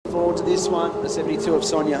Forward to this one, the 72 of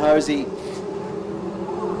Sonia Hosey.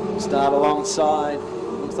 Start alongside,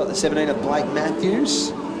 looks like the 17 of Blake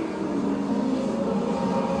Matthews.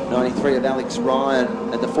 93 of Alex Ryan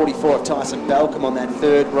and the 44 of Tyson Balcom on that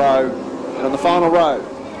third row. And on the final row,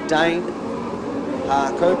 Dane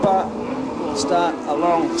Cooper will start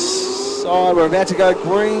alongside. We're about to go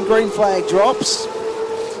green flag drops.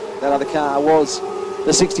 That other car was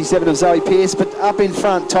the 67 of Zoe Pearce, but up in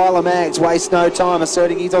front, Tyler Maggs wastes no time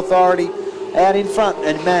asserting his authority out in front,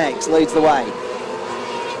 and Maggs leads the way.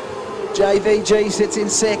 JVG sits in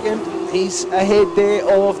second. He's ahead there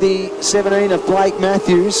of the 17 of Blake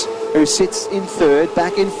Matthews, who sits in third.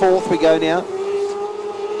 Back in fourth we go now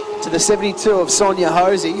to the 72 of Sonia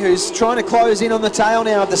Hosey, who's trying to close in on the tail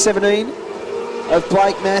now of the 17 of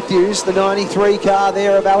Blake Matthews. The 93 car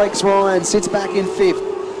there of Alex Ryan sits back in fifth.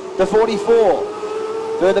 The 44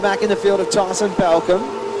 further back in the field of Tyson Balcom.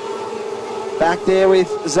 Back there with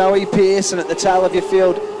Zoe Pearce, and at the tail of your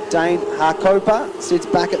field, Dane Harcopa sits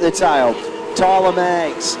back at the tail. Tyler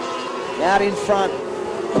Maggs out in front.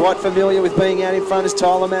 Quite familiar with being out in front as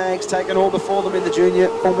Tyler Maggs, taken all before them in the junior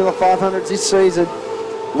Formula 500s this season.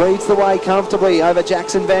 Leads the way comfortably over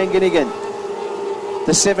Jackson Van Ginnigan.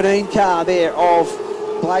 The 17 car there of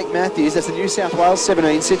Blake Matthews, that's the New South Wales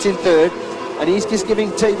 17, sits in third, and he's just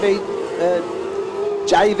giving JVG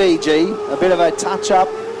a bit of a touch-up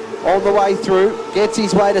on the way through. Gets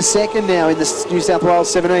his way to second now in the New South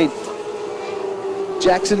Wales 17.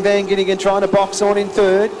 Jackson Van Ginnigan trying to box on in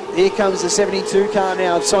third. Here comes the 72 car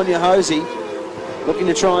now of Sonia Hosey, looking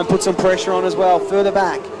to try and put some pressure on as well. Further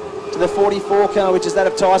back to the 44 car, which is that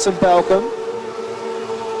of Tyson Balcom.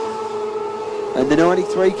 And the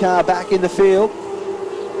 93 car back in the field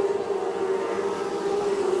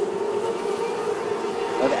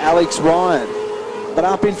of Alex Ryan. But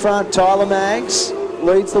up in front, Tyler Maggs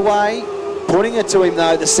leads the way. Putting it to him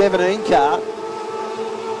though, the 17 car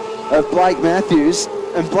of Blake Matthews,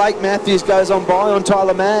 and Blake Matthews goes on by on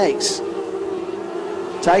Tyler Maggs.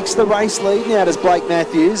 Takes the race lead now as Blake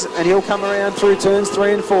Matthews, and he'll come around through turns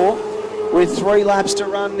 3 and 4 with 3 laps to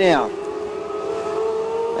run now.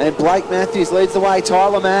 And Blake Matthews leads the way.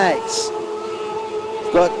 Tyler Maggs.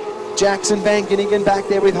 We've got Jackson Van Ginnigan back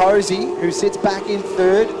there with Hosey, who sits back in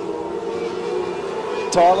third.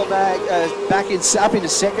 Tyler Maggs up into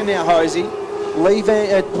second now. Hosey.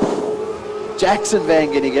 Jackson Van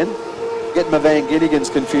Ginnigan. Getting my Van Ginnigans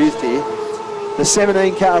confused here. The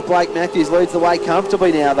 17 car of Blake Matthews leads the way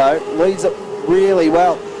comfortably now though. Leads it really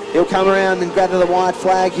well. He'll come around and grab to the white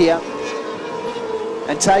flag here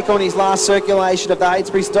and take on his last circulation of the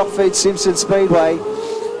Heytesbury Stockfeed Simpson Speedway.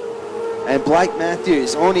 And Blake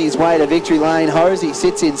Matthews on his way to victory lane. Hosey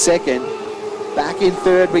sits in second. Back in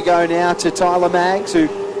third we go now to Tyler Maggs, who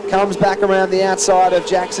comes back around the outside of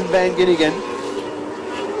Jackson Van Ginnigan.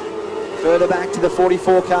 Further back to the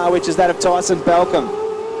 44 car, which is that of Tyson Balcom.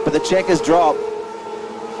 But the checkers drop,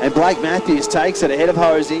 and Blake Matthews takes it ahead of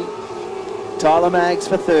Hosey. Tyler Maggs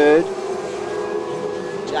for third.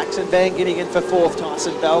 Jackson Van Ginnigan for fourth.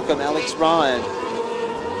 Tyson Balcom, Alex Ryan,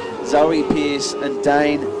 Zoe Pearce and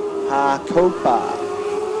Dane Harcopa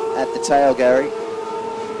at the tail, Gary.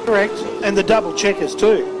 Correct, and the double checkers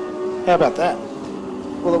too. How about that?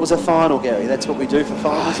 Well, it was a final, Gary. That's what we do for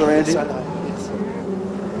finals around here. I know.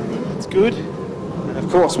 It's good. And of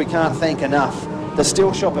course, we can't thank enough the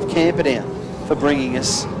Steel Shop of Camperdown for bringing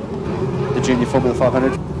us the Junior Formula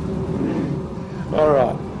 500. All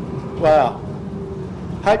right. Wow.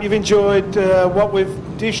 Hope you've enjoyed what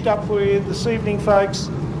we've dished up for you this evening, folks.